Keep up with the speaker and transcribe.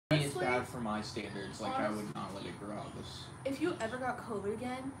bad for my standards. Like, I would not let it grow out this. If you ever got COVID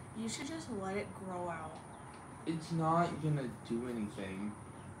again, you should just let it grow out. It's not gonna do anything.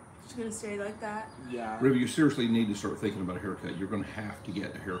 It's gonna stay like that? Yeah. Ruby, you seriously need to start thinking about a haircut. You're gonna have to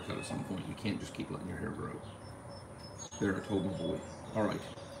get a haircut at some point. You can't just keep letting your hair grow. There, I told my boy. All right.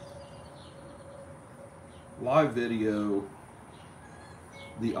 Live video,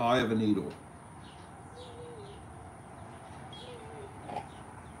 The Eye of a Needle.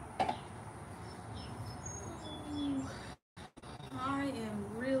 I am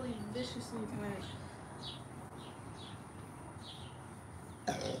really viciously wet.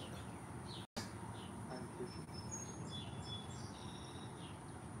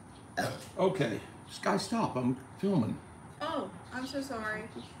 Okay, Sky, stop. I'm filming. Oh, I'm so sorry.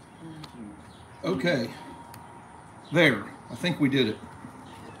 Okay. There. I think we did it.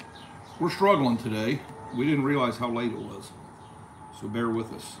 We're struggling today. We didn't realize how late it was. So bear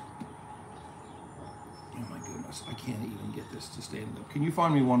with us. Oh my goodness. I can't even get this to stand up. Can you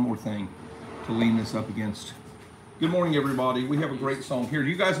find me one more thing to lean this up against? Good morning, everybody. We have a great song here. Do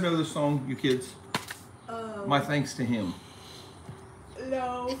you guys know this song, you kids? My Thanks to Him.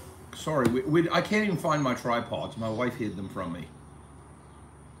 No. Sorry, I can't even find my tripods. My wife hid them from me.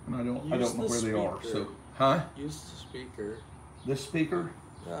 And I don't know where they are. So, huh? Use the speaker. This speaker?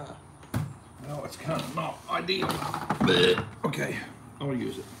 Yeah. No, it's kind of not ideal. Okay, I'll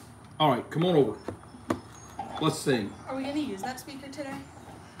use it. All right, come on over. Let's sing. Are we gonna use that speaker today?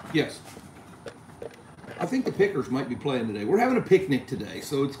 Yes. I think the Pickers might be playing today. We're having a picnic today,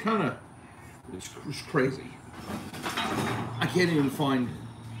 so it's kind of, it's crazy. I can't even find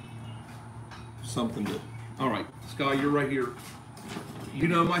something to, all right, Sky, you're right here. You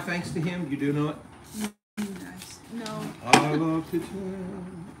know my thanks to him? You do know it? Nice. No. I love to tell.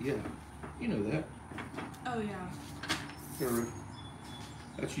 Yeah, you know that. Oh, yeah. Sure.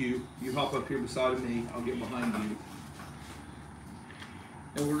 That's you. You hop up here beside me. I'll get behind you.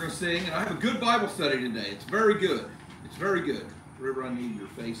 And we're going to sing. And I have a good Bible study today. It's very good. It's very good. River, I need your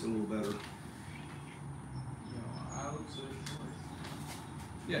face a little better. I would say.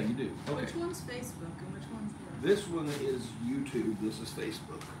 Yeah, you do. Okay. Which one's Facebook and which one's the... This one is YouTube. This is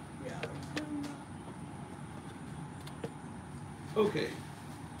Facebook. Yeah. Okay.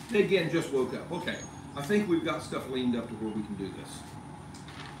 They again just woke up. Okay. I think we've got stuff leaned up to where we can do this.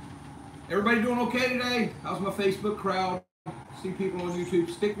 Everybody doing okay today? How's my Facebook crowd? See people on YouTube.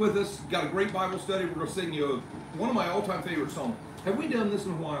 Stick with us. Got a great Bible study. We're going to sing you one of my all-time favorite songs. Have we done this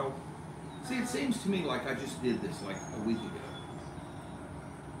in a while? See, it seems to me like I just did this like a week ago.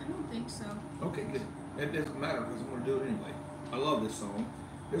 I don't think so. Okay, good. It doesn't matter because I'm going to do it anyway. I love this song.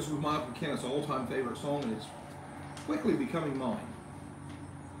 This was Michael Kenneth's all-time favorite song, and it's quickly becoming mine.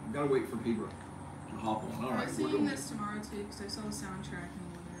 I've got to wait for people to hop on. All right, I'm singing this tomorrow too because I saw the soundtrack in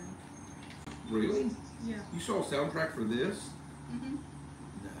the living room. Really? Yeah. You saw a soundtrack for this? Mm-hmm.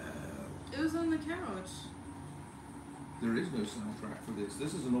 No. It was on the couch. There is no soundtrack for this.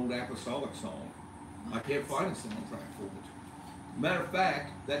 This is an old apostolic song. I can't find a soundtrack for it. Matter of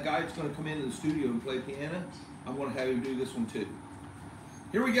fact, that guy that's going to come into the studio and play piano, I'm going to have him do this one too.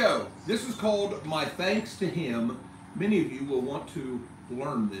 Here we go. This is called My Thanks to Him. Many of you will want to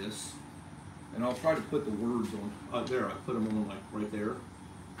learn this, and I'll try to put the words on. There, I put them on like right there,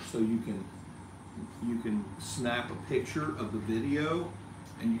 so you can snap a picture of the video,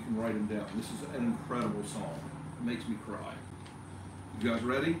 and you can write them down. This is an incredible song. It makes me cry. You guys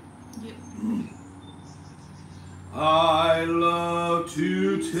ready? Yep. I love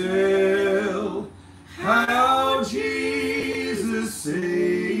to tell how Jesus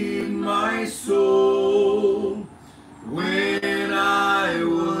saved my soul when I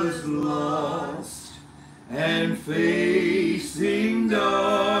was lost and facing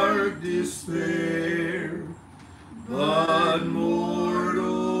dark despair. But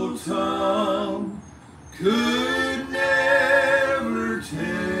mortal tongue could never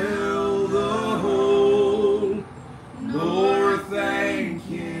tell the whole, nor thank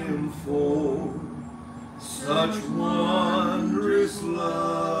Him for such wondrous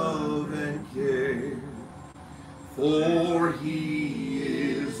love and care. For He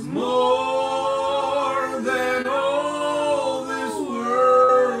is more than all this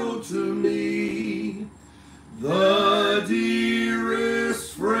world to me, the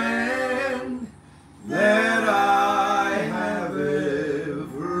dearest friend that I have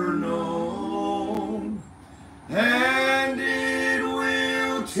ever known. And it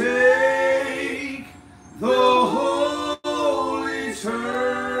will take the whole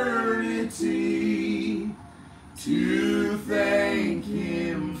eternity to thank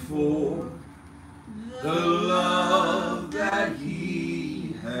Him for the love that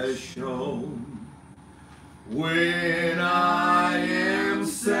He has has shown. When I am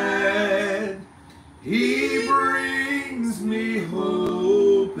sad, He brings me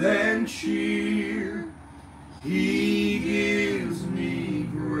hope and cheer. He gives me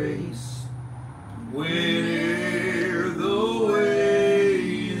grace whene'er the way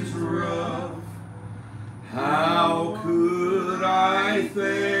is rough. How could I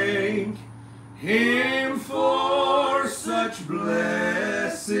thank Him for such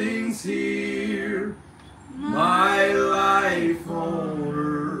blessings here? My life on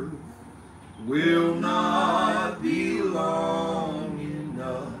earth will not be long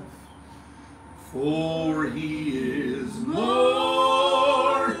enough, for He is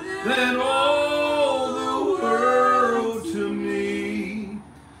more than all the world to me,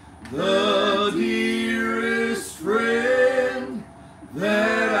 the dearest friend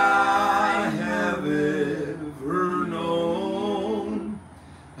that I have ever known.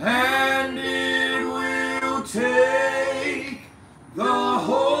 And it will take the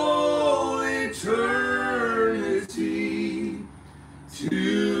whole eternity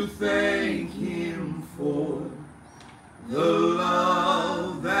to thank Him for the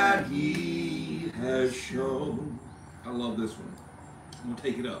love that He has shown. I love this one. I'm going to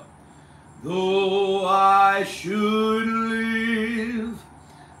take it up. Though I should live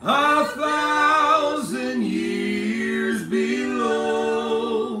 1,000 years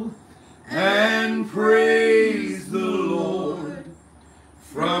below and praise the Lord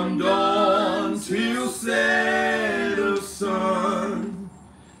from dawn till set of sun,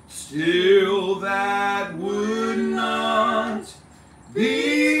 still that would not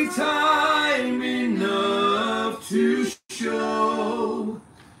be time enough to show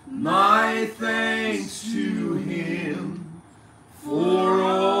my thanks to Him for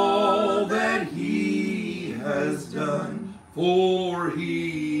all that He has done. For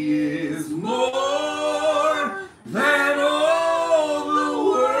He is more than all the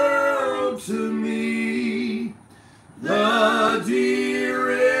world to me, the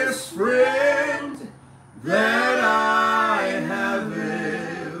dearest friend that I have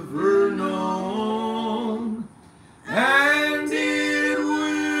ever known. And it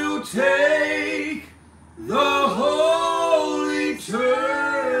will take the whole eternity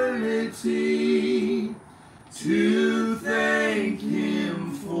to thank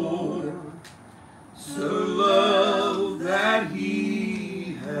Him for the love that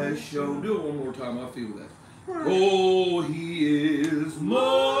He has shown. Do it one more time, I feel that. Oh, He is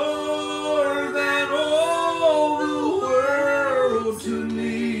more than all the world to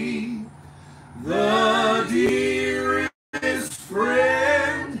me, the dearest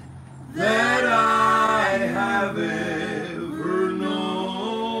friend that I have ever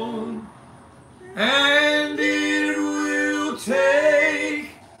known. And it will take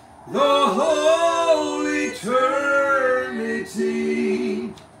the whole eternity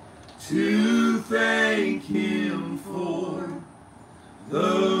to thank Him for the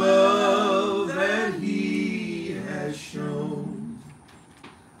love that He has shown.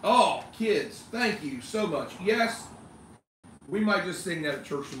 Oh, kids, thank you so much. Yes, we might just sing that at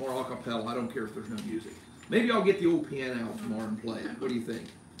church tomorrow a cappella. I don't care if there's no music. Maybe I'll get the old piano out tomorrow and play it. What do you think?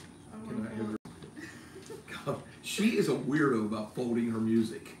 Can I hear God, she is a weirdo about folding her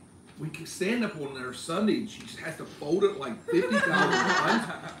music. We can stand up on there Sunday and she has to fold it like 50,000 times.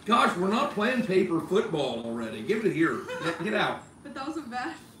 Gosh, we're not playing paper football already. Give it here. Get out. But that was a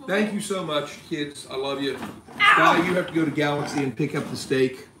bad fold. Thank you so much, kids. I love you. Sky, you have to go to Galaxy and pick up the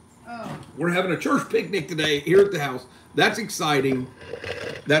steak. Oh. We're having a church picnic today here at the house. That's exciting.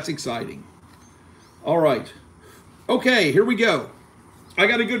 That's exciting. All right. Okay, here we go. I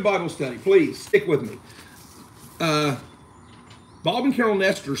got a good Bible study. Please stick with me. Bob and Carol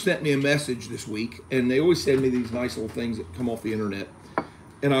Nestor sent me a message this week, and they always send me these nice little things that come off the internet,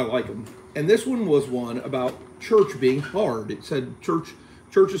 and I like them. And this one was one about church being hard. It said church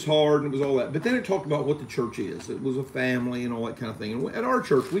is hard, and it was all that. But then it talked about what the church is. It was a family and all that kind of thing. And at our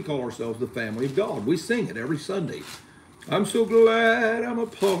church, we call ourselves the family of God. We sing it every Sunday. I'm so glad I'm a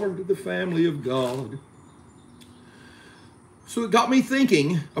part of the family of God. So it got me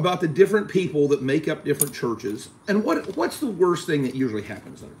thinking about the different people that make up different churches, and what's the worst thing that usually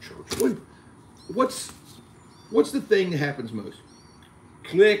happens in a church? What's the thing that happens most?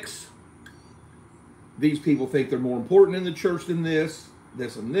 Cliques. These people think they're more important in the church than this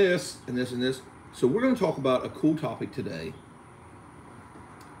and this, and this and this. So we're going to talk about a cool topic today.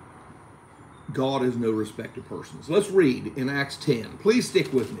 God is no respecter of persons. Let's read in Acts 10. Please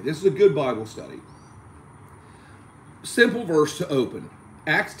stick with me. This is a good Bible study. Simple verse to open.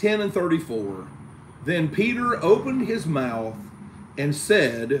 Acts 10 and 34. Then Peter opened his mouth and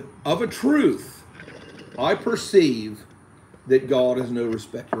said, of a truth, I perceive that God is no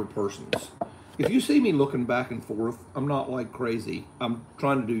respecter of persons. If you see me looking back and forth, I'm not like crazy. I'm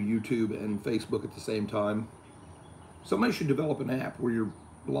trying to do YouTube and Facebook at the same time. Somebody should develop an app where you're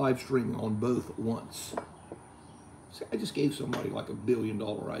live streaming on both at once. See, I just gave somebody like $1 billion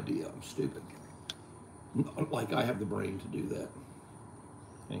idea. I'm stupid. Not like I have the brain to do that.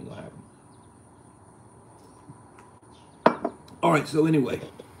 Ain't gonna happen. All right, so anyway,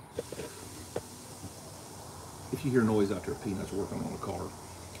 if you hear noise out there, Peanut's working on a car.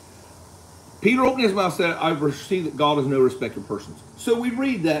 Peter opened his mouth and said, I perceive that God is no respecter of persons. So we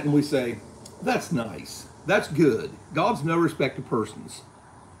read that and we say, that's nice. That's good. God's no respecter of persons.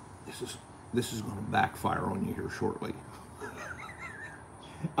 This is going to backfire on you here shortly.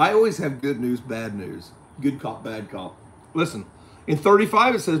 I always have good news, bad news. Good cop, bad cop. Listen, in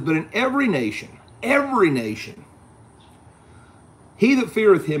 35 it says, but in every nation, he that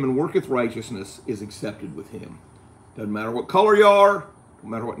feareth him and worketh righteousness is accepted with him. Doesn't matter what color you are,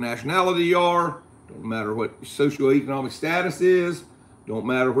 don't matter what nationality you are, don't matter what socioeconomic status is, don't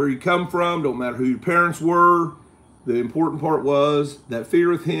matter where you come from, don't matter who your parents were. The important part was that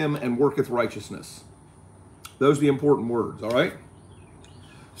feareth him and worketh righteousness. Those are the important words, all right?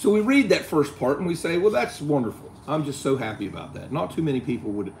 So we read that first part and we say, well, that's wonderful. I'm just so happy about that. Not too many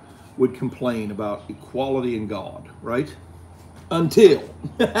people would complain about equality in God, right? Until,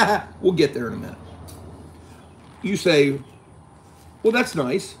 we'll get there in a minute. You say, well, that's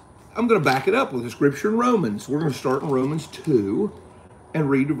nice. I'm going to back it up with a scripture in Romans. We're going to start in Romans 2 and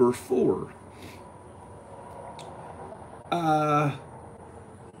read to verse 4. 2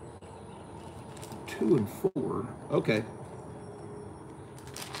 and 4. Okay.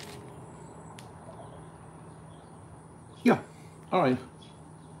 Yeah. All right.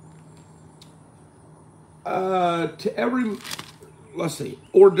 Let's see.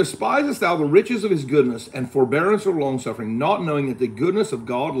 Or despisest thou the riches of his goodness and forbearance or longsuffering, not knowing that the goodness of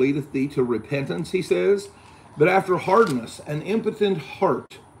God leadeth thee to repentance, he says, but after hardness and impotent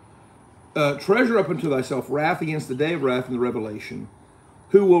heart, treasure up unto thyself wrath against the day of wrath and the revelation,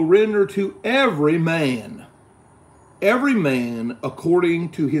 who will render to every man according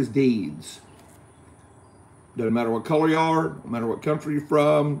to his deeds. Doesn't matter what color you are, no matter what country you're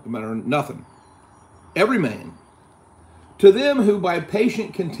from, no matter nothing. Every man. To them who by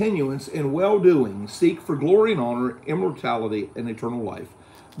patient continuance in well-doing seek for glory and honor, immortality, and eternal life.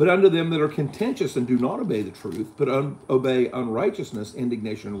 But unto them that are contentious and do not obey the truth, but obey unrighteousness,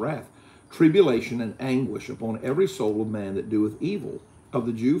 indignation, and wrath, tribulation and anguish upon every soul of man that doeth evil, of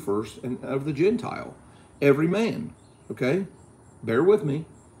the Jew first and of the Gentile. Every man. Okay? Bear with me.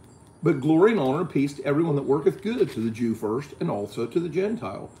 But glory and honor, peace to everyone that worketh good, to the Jew first and also to the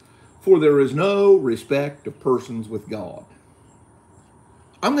Gentile. For there is no respect of persons with God.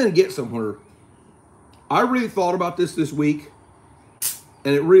 I'm going to get somewhere. I really thought about this week,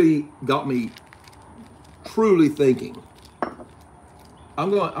 and it really got me truly thinking.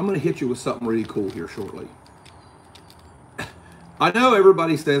 I'm going to hit you with something really cool here shortly. I know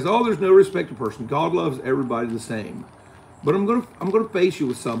everybody says, "Oh, there's no respect of person. God loves everybody the same." But I'm going to face you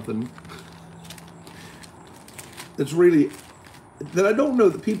with something that's really that I don't know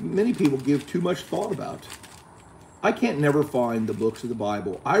that many people give too much thought about. I can't never find the books of the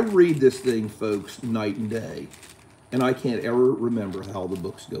Bible. I read this thing, folks, night and day, and I can't ever remember how the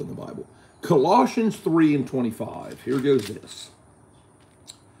books go in the Bible. Colossians 3 and 25. Here goes this.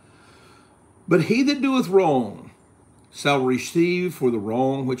 But he that doeth wrong shall receive for the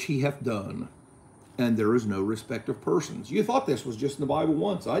wrong which he hath done, and there is no respect of persons. You thought this was just in the Bible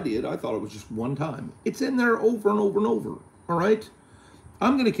once. I did. I thought it was just one time. It's in there over and over and over. All right?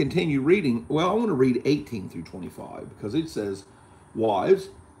 I'm going to continue reading. Well, I want to read 18 through 25 because it says, wives,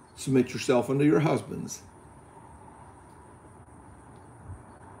 submit yourself unto your husbands,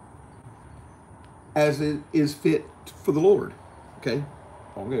 as it is fit for the Lord. Okay?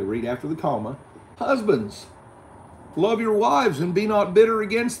 I'm going to read after the comma. Husbands, love your wives and be not bitter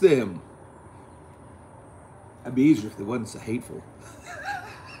against them. That'd be easier if they wasn't so hateful.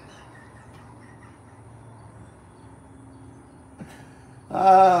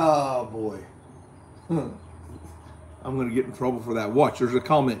 Oh, boy. I'm going to get in trouble for that. Watch, there's a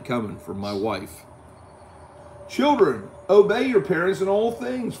comment coming from my wife. Children, obey your parents in all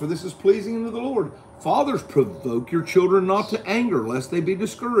things, for this is pleasing unto the Lord. Fathers, provoke your children not to anger, lest they be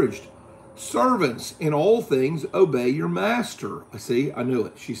discouraged. Servants, in all things, obey your master. See, I knew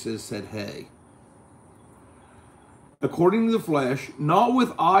it. She said, hey. According to the flesh, not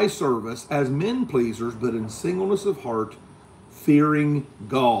with eye service as men pleasers, but in singleness of heart, fearing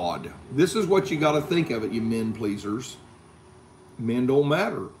God. This is what you got to think of it, you men pleasers. Men don't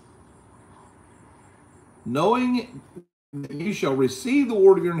matter. Knowing that you shall receive the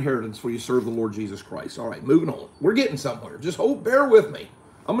reward of your inheritance for you serve the Lord Jesus Christ. All right, moving on. We're getting somewhere. Just bear with me.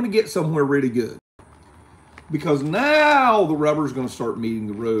 I'm going to get somewhere really good. Because now the rubber's going to start meeting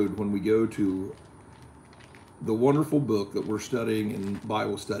the road when we go to the wonderful book that we're studying in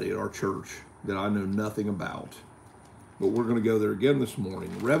Bible study at our church that I know nothing about. But we're going to go there again this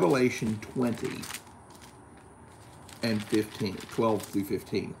morning. Revelation 20 and 15, 12 through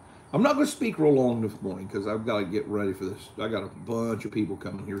 15. I'm not going to speak real long this morning because I've got to get ready for this. I got a bunch of people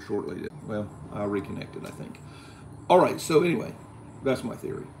coming here shortly. Well, I reconnected, I think. All right, so anyway, that's my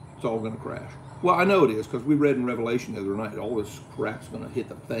theory. It's all going to crash. Well, I know it is because we read in Revelation the other night, all this crap's going to hit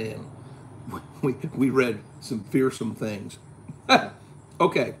the fan. We read some fearsome things.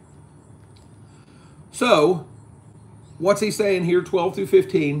 Okay. So, what's he saying here, 12 through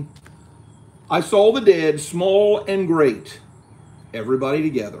 15? I saw the dead, small and great, everybody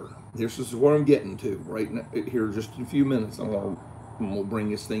together. This is what I'm getting to right now, here just in a few minutes. We'll bring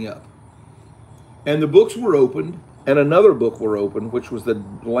this thing up. And the books were opened, and another book were opened, which was the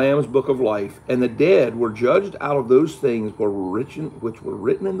Lamb's book of life. And the dead were judged out of those things which were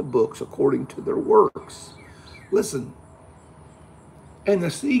written in the books according to their works. Listen. And the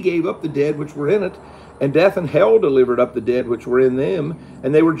sea gave up the dead which were in it, and death and hell delivered up the dead which were in them,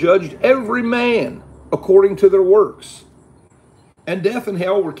 and they were judged every man according to their works. And death and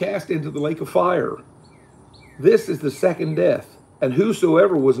hell were cast into the lake of fire. This is the second death. And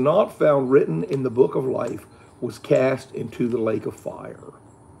whosoever was not found written in the book of life was cast into the lake of fire.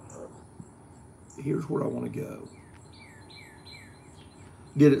 Here's where I want to go.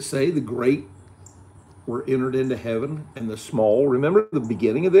 Did it say the great were entered into heaven and the small? Remember the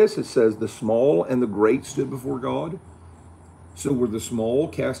beginning of this? It says the small and the great stood before God. So were the small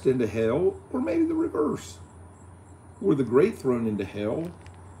cast into hell, or maybe the reverse? Were the great thrown into hell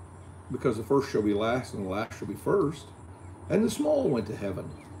because the first shall be last and the last shall be first, and the small went to heaven?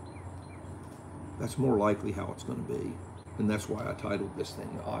 That's more likely how it's going to be. And that's why I titled this thing,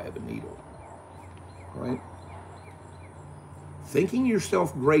 The Eye of a Needle. Right? Thinking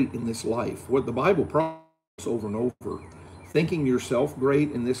yourself great in this life, what the Bible promises over and over, thinking yourself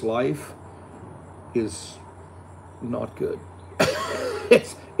great in this life is not good.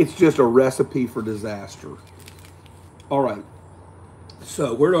 It's just a recipe for disaster. All right.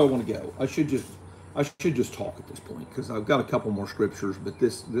 So where do I want to go? I should just talk at this point because I've got a couple more scriptures, but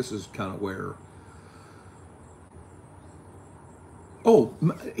this is kind of where. Oh,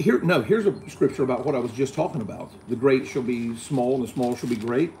 here's a scripture about what I was just talking about. The great shall be small and the small shall be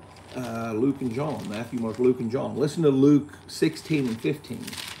great. Luke and John, Matthew, Mark, Luke, and John. Listen to Luke 16 and 15.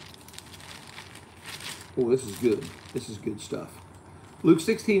 Oh, this is good. This is good stuff. Luke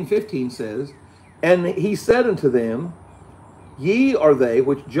 16:15 says, and he said unto them, ye are they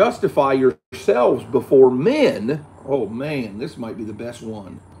which justify yourselves before men. Oh man, this might be the best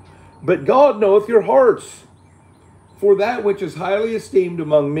one. But God knoweth your hearts. For that which is highly esteemed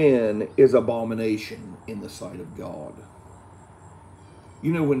among men is abomination in the sight of God.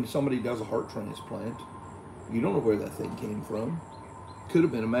 You know, when somebody does a heart transplant, you don't know where that thing came from. Could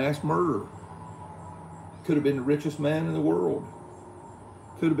have been a mass murder. Could have been the richest man in the world.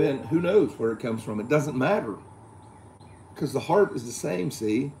 Could have been, who knows where it comes from. It doesn't matter. Because the heart is the same,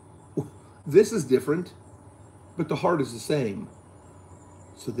 see? This is different, but the heart is the same.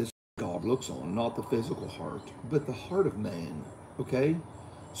 So this God looks on, not the physical heart, but the heart of man, okay?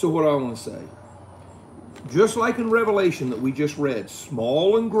 So what I want to say, just like in Revelation that we just read,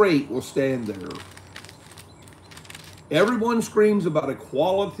 small and great will stand there. Everyone screams about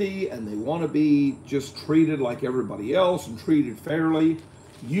equality and they want to be just treated like everybody else and treated fairly.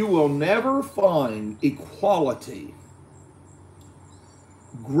 You will never find equality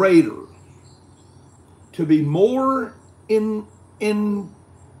greater, to be more in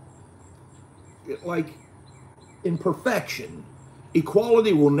perfection.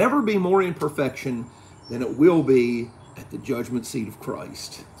 Equality will never be more in perfection than it will be at the judgment seat of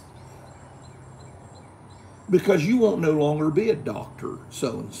Christ. Because you won't no longer be a doctor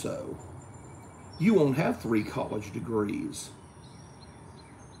so-and-so. You won't have 3 college degrees.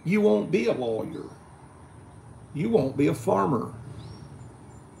 You won't be a lawyer. You won't be a farmer.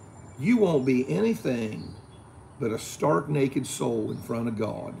 You won't be anything but a stark naked soul in front of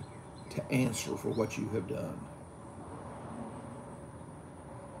God to answer for what you have done.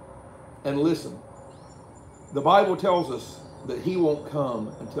 And listen, the Bible tells us that he won't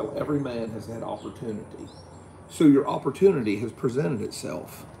come until every man has had opportunity. So your opportunity has presented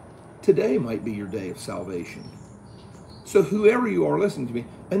itself. Today might be your day of salvation. So whoever you are listening to me,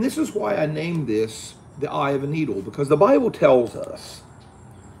 and this is why I named this the eye of a needle, because the Bible tells us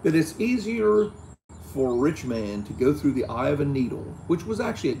that it's easier for a rich man to go through the eye of a needle, which was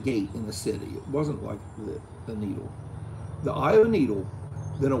actually a gate in the city. It wasn't like the needle. The eye of a needle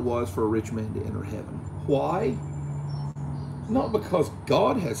than it was for a rich man to enter heaven. Why? Not because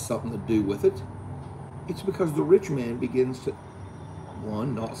God has something to do with it. It's because the rich man begins to,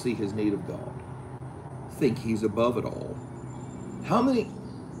 one, not see his need of God, think he's above it all. How many...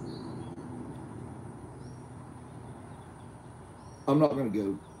 I'm not going to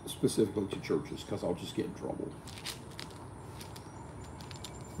go specifically to churches because I'll just get in trouble.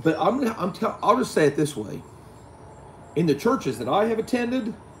 But I'll just say it this way. In the churches that I have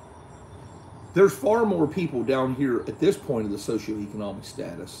attended, there's far more people down here at this point of the socioeconomic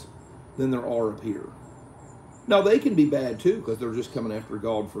status than there are up here. Now, they can be bad too because they're just coming after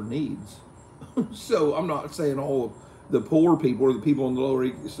God for needs. So I'm not saying all of the poor people or the people in the lower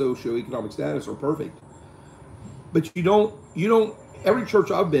socioeconomic status are perfect. But you don't, every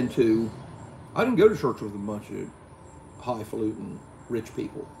church I've been to, I didn't go to church with a bunch of highfalutin rich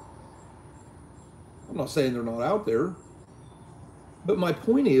people. I'm not saying they're not out there. But my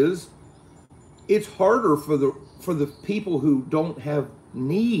point is, it's harder for the people who don't have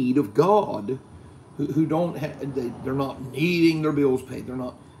need of God, who don't have, they're not needing their bills paid.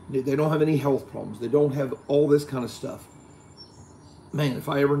 They don't have any health problems. They don't have all this kind of stuff. Man, if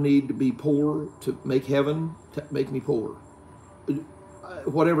I ever need to be poor to make heaven, make me poor.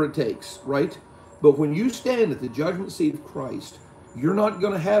 Whatever it takes, right? But when you stand at the judgment seat of Christ, you're not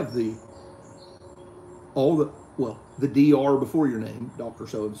going to have the DR before your name, Dr.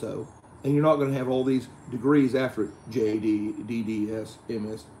 So-and-so, and you're not going to have all these degrees after it, JD, DDS,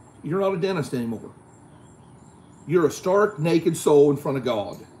 MS. You're not a dentist anymore. You're a stark, naked soul in front of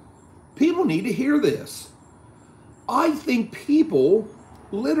God. People need to hear this. I think people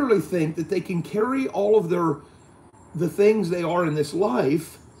literally think that they can carry all of the things they are in this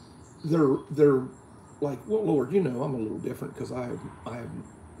life. They're like, well, Lord, I'm a little different because I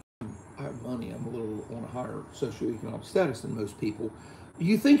have money. I'm a little on a higher socioeconomic status than most people.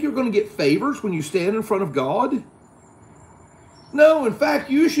 You think you're going to get favors when you stand in front of God? No, in fact,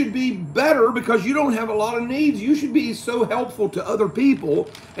 you should be better because you don't have a lot of needs. You should be so helpful to other people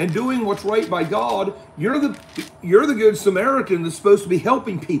and doing what's right by God. You're the good Samaritan that's supposed to be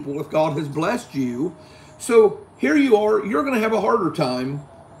helping people if God has blessed you. So here you are, you're going to have a harder time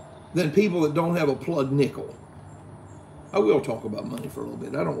than people that don't have a plug nickel. I will talk about money for a little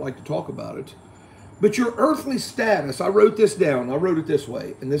bit. I don't like to talk about it. But your earthly status, I wrote this down. I wrote it this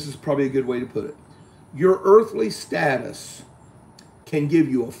way, and this is probably a good way to put it. Your earthly status can give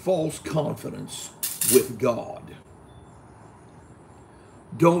you a false confidence with God.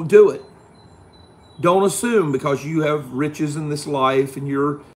 Don't do it. Don't assume because you have riches in this life and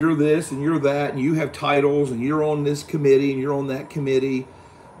you're this and you're that and you have titles and you're on this committee and you're on that committee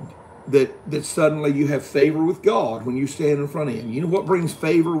that suddenly you have favor with God when you stand in front of Him. You know what brings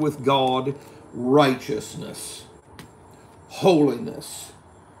favor with God? Righteousness, holiness,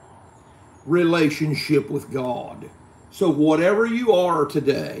 relationship with God. So whatever you are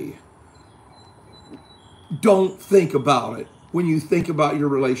today, don't think about it when you think about your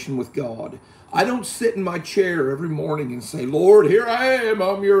relation with God. I don't sit in my chair every morning and say, Lord, here I am.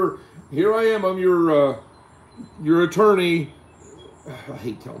 I'm your attorney. I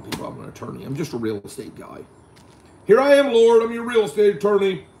hate telling people I'm an attorney. I'm just a real estate guy. Here I am, Lord. I'm your real estate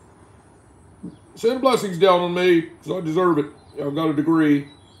attorney. Send blessings down on me because I deserve it. I've got a degree.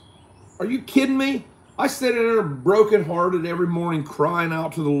 Are you kidding me? I sit in there brokenhearted every morning crying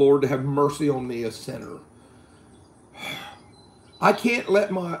out to the Lord to have mercy on me, a sinner. I can't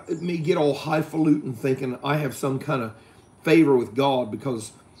let me get all highfalutin thinking I have some kind of favor with God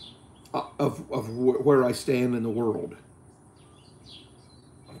because of where I stand in the world.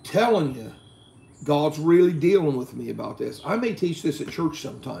 I'm telling you, God's really dealing with me about this. I may teach this at church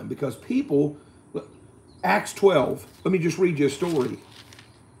sometime because people, Acts 12, let me just read you a story.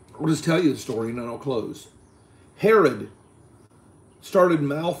 I'll just tell you the story and then I'll close. Herod started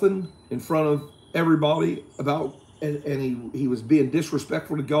mouthing in front of everybody about, and he was being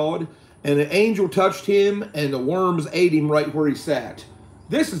disrespectful to God, and an angel touched him and the worms ate him right where he sat.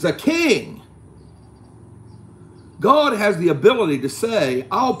 This is a king. God has the ability to say,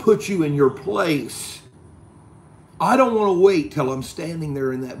 I'll put you in your place. I don't want to wait till I'm standing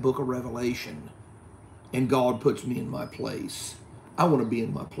there in that book of Revelation and God puts me in my place. I want to be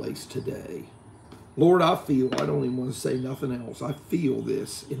in my place today. Lord, I don't even want to say nothing else. I feel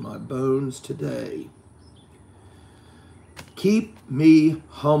this in my bones today. Keep me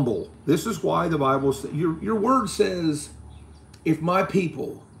humble. This is why the Bible says, your word says, if my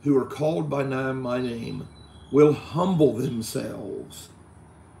people who are called by my name will humble themselves.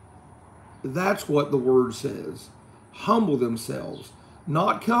 That's what the word says. Humble themselves.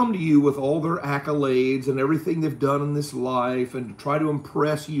 Not come to you with all their accolades and everything they've done in this life and to try to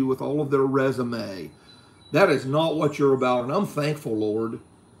impress you with all of their resume. That is not what you're about. And I'm thankful, Lord.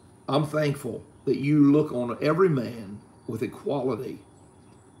 I'm thankful that you look on every man with equality.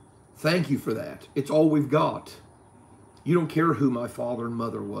 Thank you for that. It's all we've got. You don't care who my father and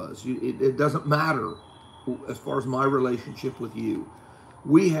mother was. It doesn't matter as far as my relationship with you.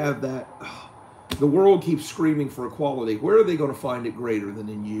 We have that. The world keeps screaming for equality. Where are they going to find it greater than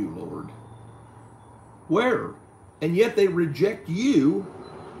in you, Lord? Where? And yet they reject you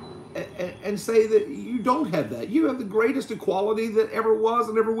and say that you don't have that. You have the greatest equality that ever was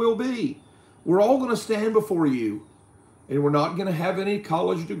and ever will be. We're all going to stand before you, and we're not going to have any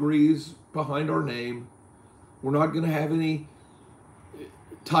college degrees behind our name. We're not going to have any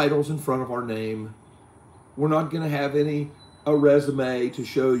titles in front of our name. We're not going to have a resume to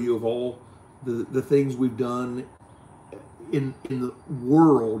show you of all the things we've done in the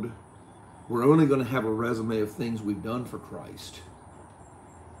world. We're only going to have a resume of things we've done for Christ.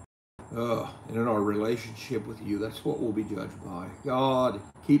 And in our relationship with you, that's what we'll be judged by. God,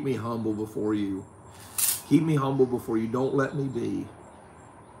 keep me humble before you. Keep me humble before you. Don't let me be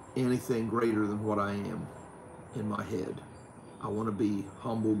anything greater than what I am in my head. I want to be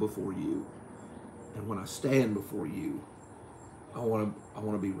humble before you. And when I stand before you, I want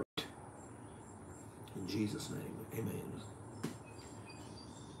to be right. In Jesus' name, amen.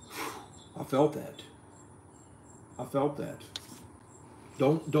 I felt that. I felt that.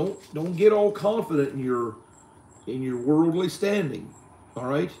 Don't get all confident in your worldly standing, all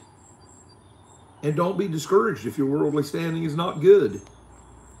right? And don't be discouraged if your worldly standing is not good.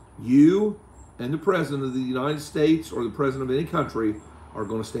 You and the President of the United States or the President of any country are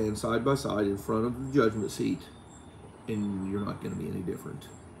going to stand side by side in front of the judgment seat, and you're not going to be any different.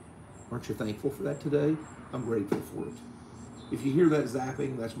 Aren't you thankful for that today? I'm grateful for it. If you hear that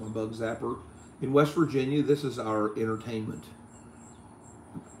zapping, that's my bug zapper. In West Virginia, this is our entertainment.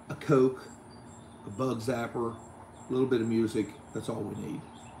 A Coke, a bug zapper, a little bit of music, that's all we need.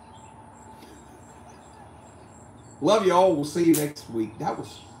 Love you all. We'll see you next week.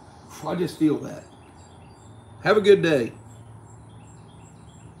 I just feel that. Have a good day.